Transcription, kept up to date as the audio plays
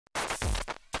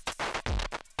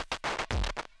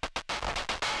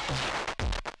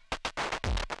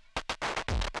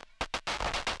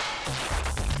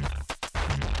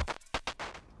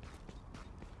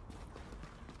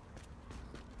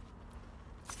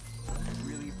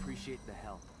appreciate the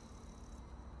help.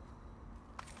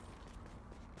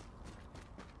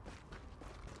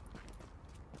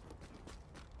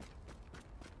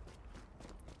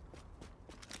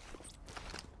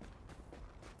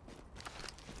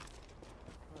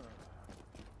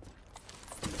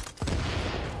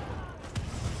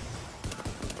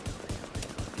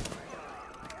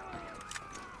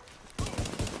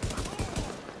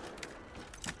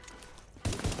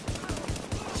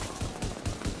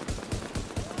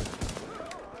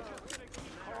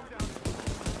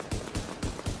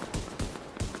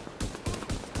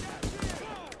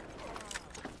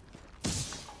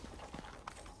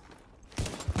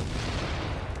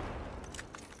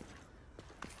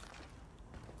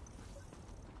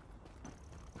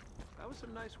 That was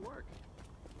some nice work.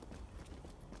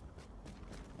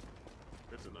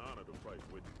 It's an honor to fight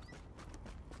with you.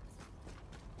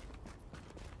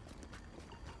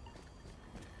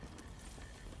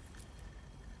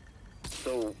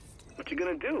 So, what you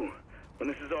gonna do when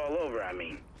this is all over, I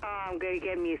mean? I'm gonna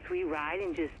get me a sweet ride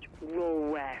and just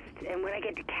roll west. And when I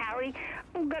get to Cali,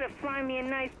 I'm gonna find me a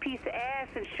nice piece of ass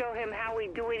and show him how we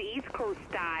do it East Coast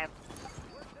style.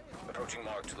 Approaching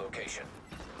marked location.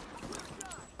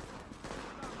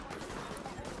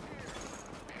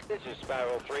 This is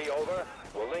Sparrow 3, over.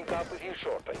 We'll link up with you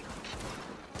shortly.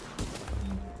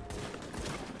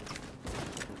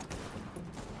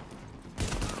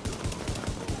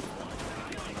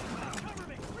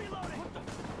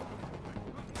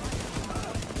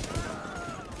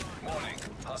 Warning.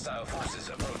 Hostile forces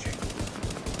approaching.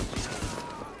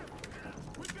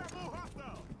 We got more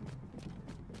hostile!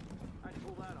 I'd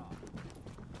pull that off.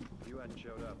 If you hadn't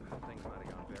showed up, things might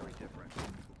have gone very different.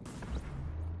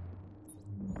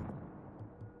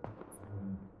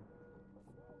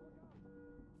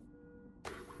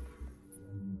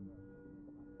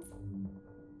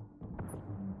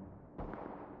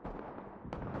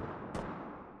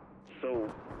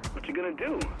 So, what you gonna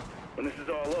do when this is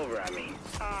all over, I mean?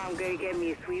 I'm gonna get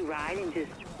me a sweet ride and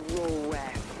just roll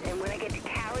west. And when I get to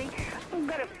Cali, I'm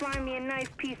gonna find me a nice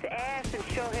piece of ass and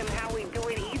show him how we do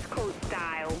it East Coast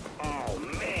style. Oh,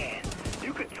 man.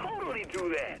 You could totally do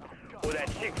that. Or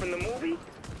that chick from the movie?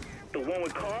 The one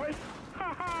with cars?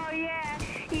 Oh, yeah.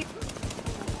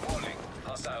 Warning.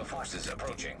 Hostile forces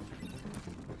approaching.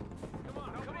 Come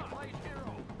on, play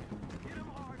hero. Hit him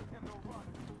hard and they'll run.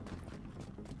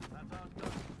 That's how it's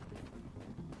done.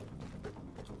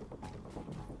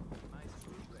 Nice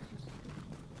smooth things.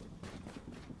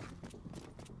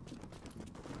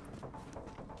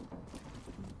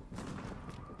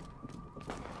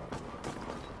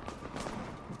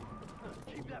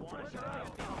 Keep that pressure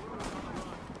out.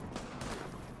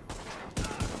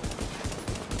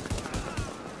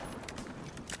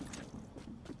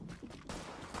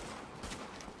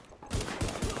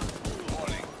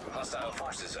 Warning. Hostile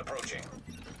forces approaching.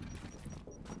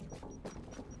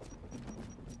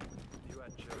 If you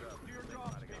hadn't showed up, things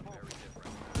might have gone very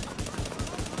different.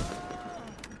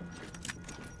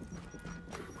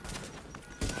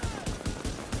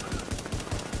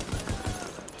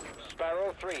 Sparrow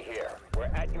 3 here. We're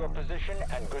at your position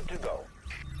and good to go.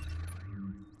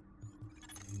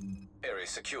 Area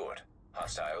secured.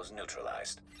 Hostiles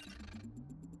neutralized.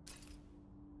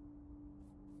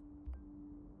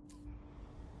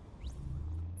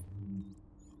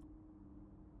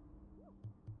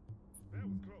 That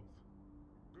was close.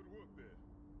 Good work there.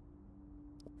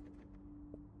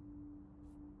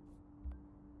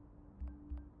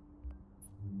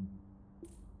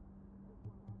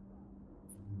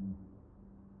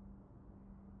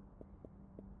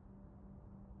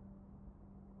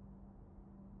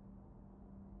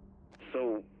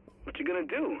 So, what you gonna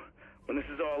do when this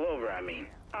is all over, I mean?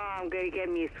 I'm gonna get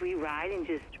me a sweet ride and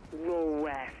just roll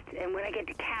west. And when I get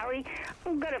to Cali,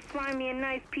 I'm gonna find me a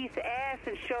nice piece of ass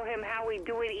and show him how we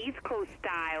do it East Coast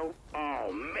style.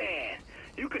 Oh, man.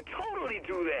 You could totally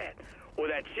do that. Or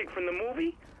that chick from the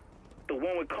movie? The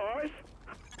one with cars?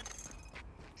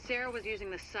 Sarah was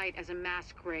using the site as a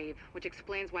mass grave, which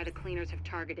explains why the cleaners have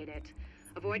targeted it.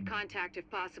 Avoid contact if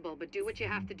possible, but do what you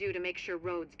have to do to make sure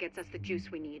Rhodes gets us the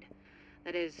juice we need.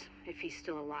 That is, if he's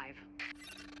still alive.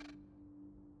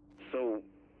 So,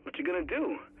 what you gonna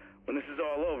do when this is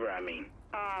all over, I mean?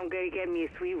 I'm gonna get me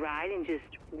a sweet ride and just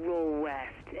roll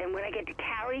west. And when I get to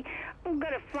Cali, I'm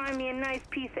gonna find me a nice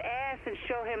piece of ass and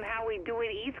show him how we do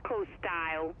it East Coast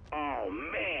style. Oh,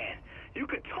 man. You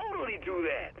could totally do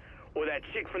that. Or that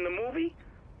chick from the movie?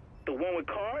 The one with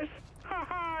cars?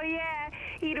 Oh, yeah.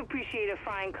 He'd appreciate a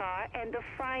fine car and a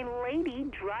fine lady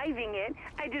driving it.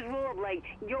 I just roll up like,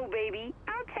 yo, baby,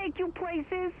 I'll take you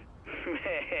places.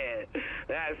 Man,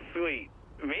 that's sweet.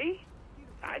 Me?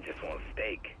 I just want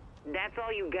steak. That's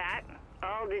all you got?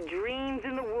 All the dreams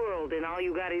in the world, and all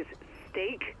you got is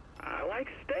steak? I like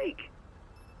steak.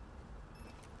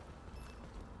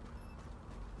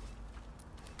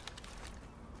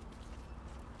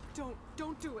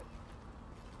 Don't do it.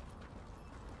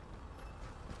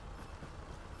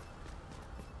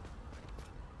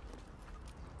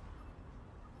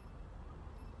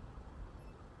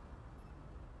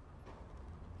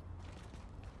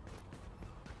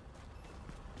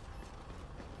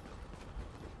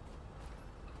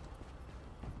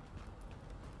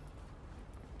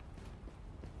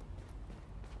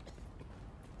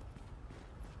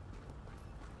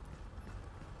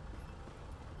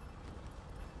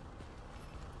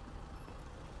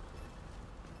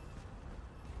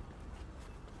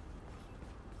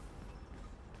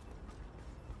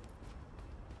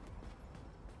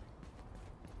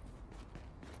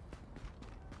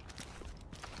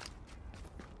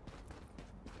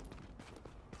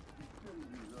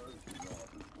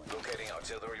 Locating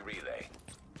artillery relay.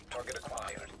 Target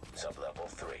acquired. Sub-level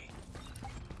 3.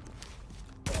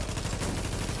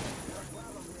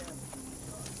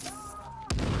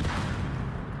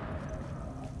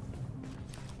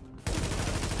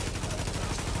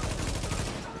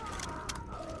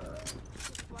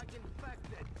 Like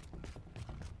infected.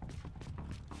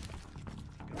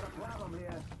 Got a problem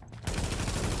here.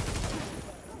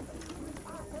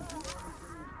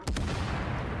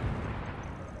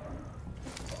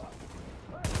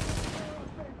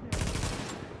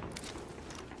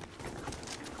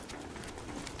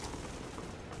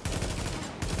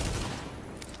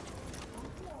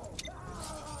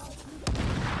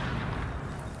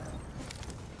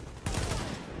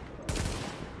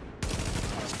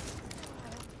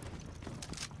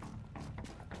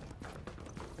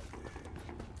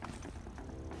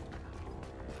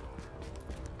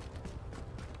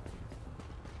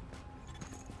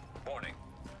 Warning.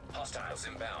 Hostiles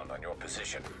inbound on your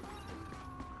position.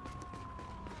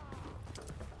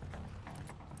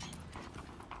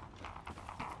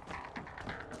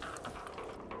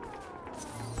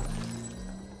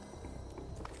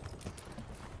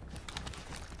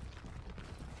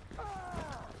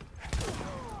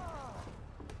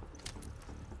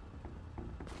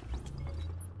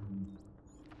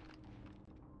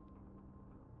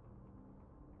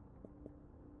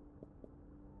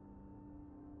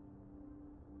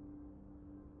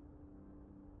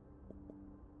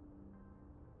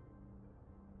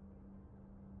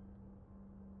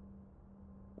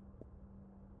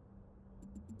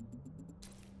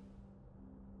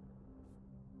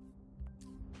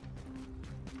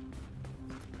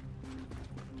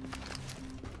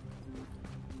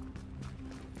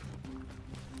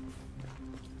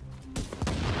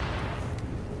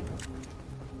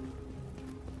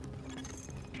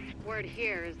 Word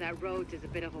here is that Rhodes is a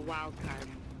bit of a wild card.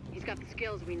 He's got the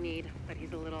skills we need, but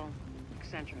he's a little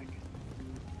eccentric.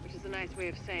 Which is a nice way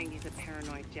of saying he's a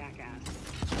paranoid jackass.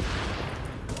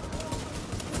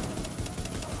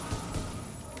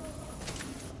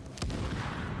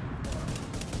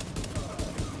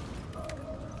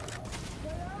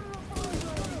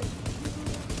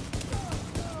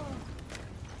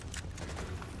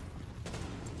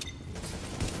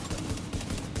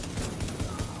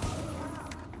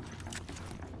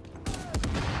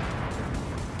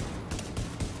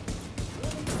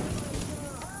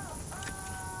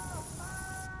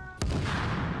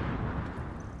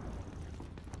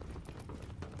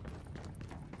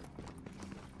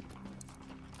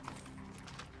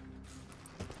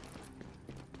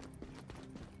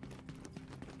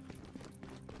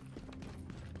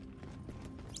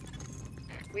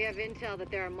 We have intel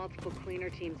that there are multiple cleaner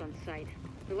teams on site.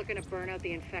 They're looking to burn out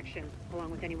the infection,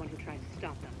 along with anyone who tries to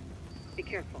stop them. Be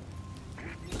careful.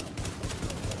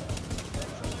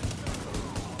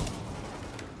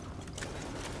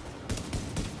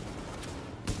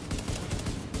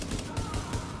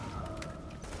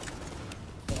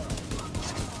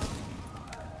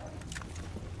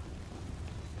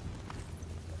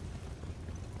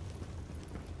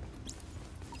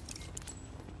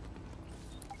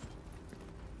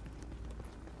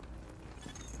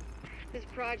 This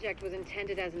project was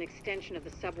intended as an extension of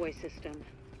the subway system.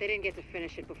 They didn't get to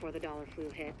finish it before the dollar flu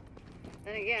hit.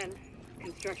 Then again,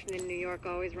 construction in New York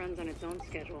always runs on its own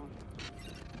schedule.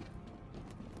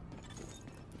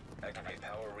 Activate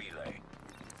power relay.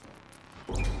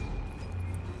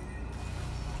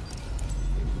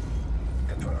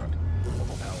 Confirmed.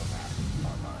 Mobile power pad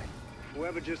online.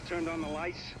 Whoever just turned on the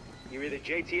lights, you're either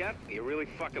JTF or you're really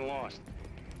fucking lost.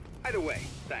 Either way,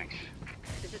 thanks.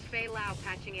 This is Fei Lau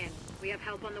patching in. We have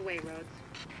help on the way, Rhodes.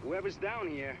 Whoever's down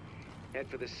here, head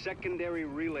for the secondary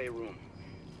relay room.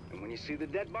 And when you see the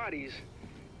dead bodies,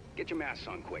 get your masks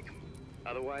on quick.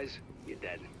 Otherwise, you're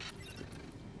dead.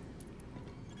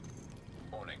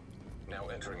 Warning. Now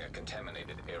entering a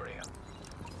contaminated area.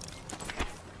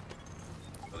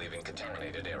 Leaving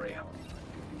contaminated area.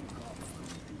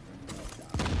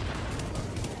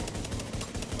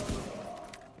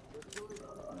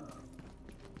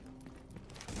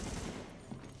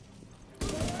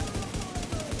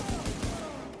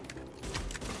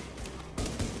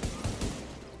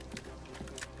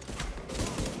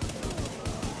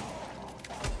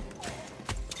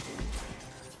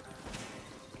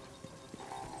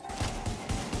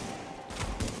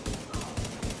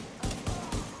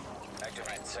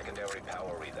 Activate secondary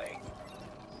power relay.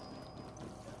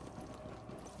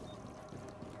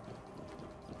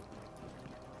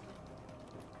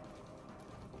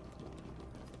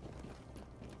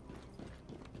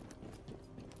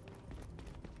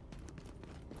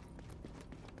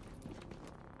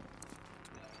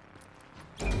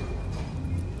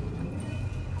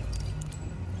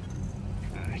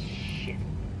 Ah, shit.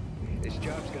 This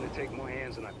job's gonna take more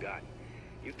hands than I've got.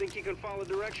 You think you can follow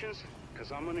directions?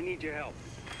 Because I'm gonna need your help.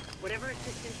 Whatever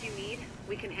assistance you need,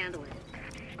 we can handle it.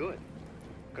 Good.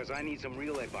 Because I need some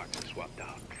relay boxes swapped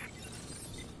out.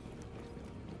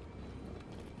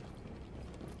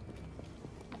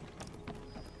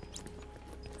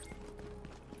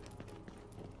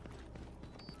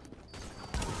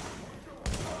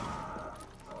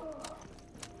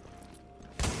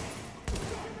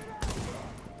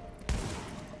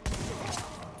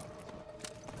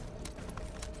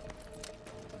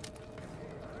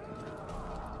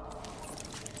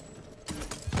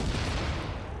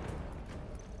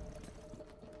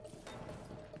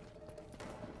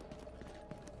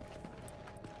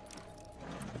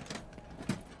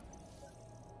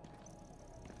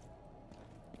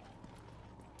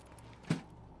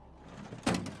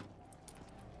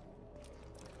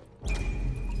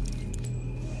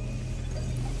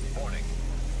 Warning.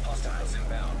 Hostiles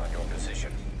inbound on your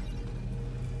position.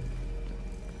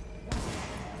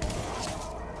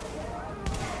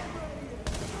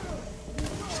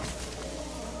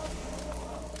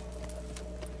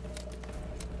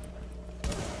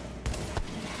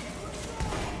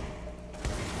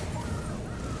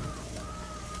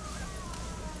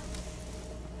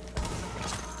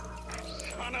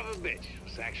 Son of a bitch.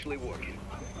 It's actually working.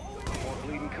 More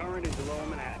bleeding current into Lower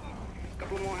Manhattan.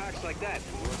 Couple more hacks like that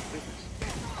and we're in business.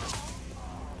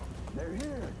 They're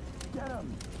here. Get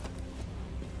them.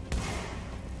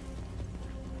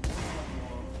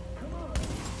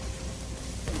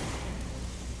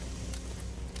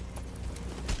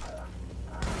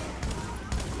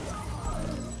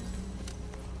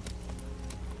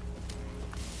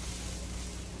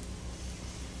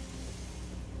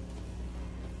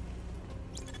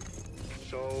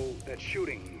 So, that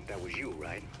shooting, that was you,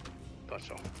 right? Thought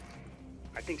so.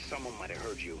 I think someone might have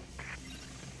heard you.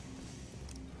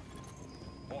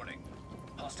 Warning.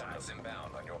 Hostiles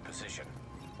inbound on your position.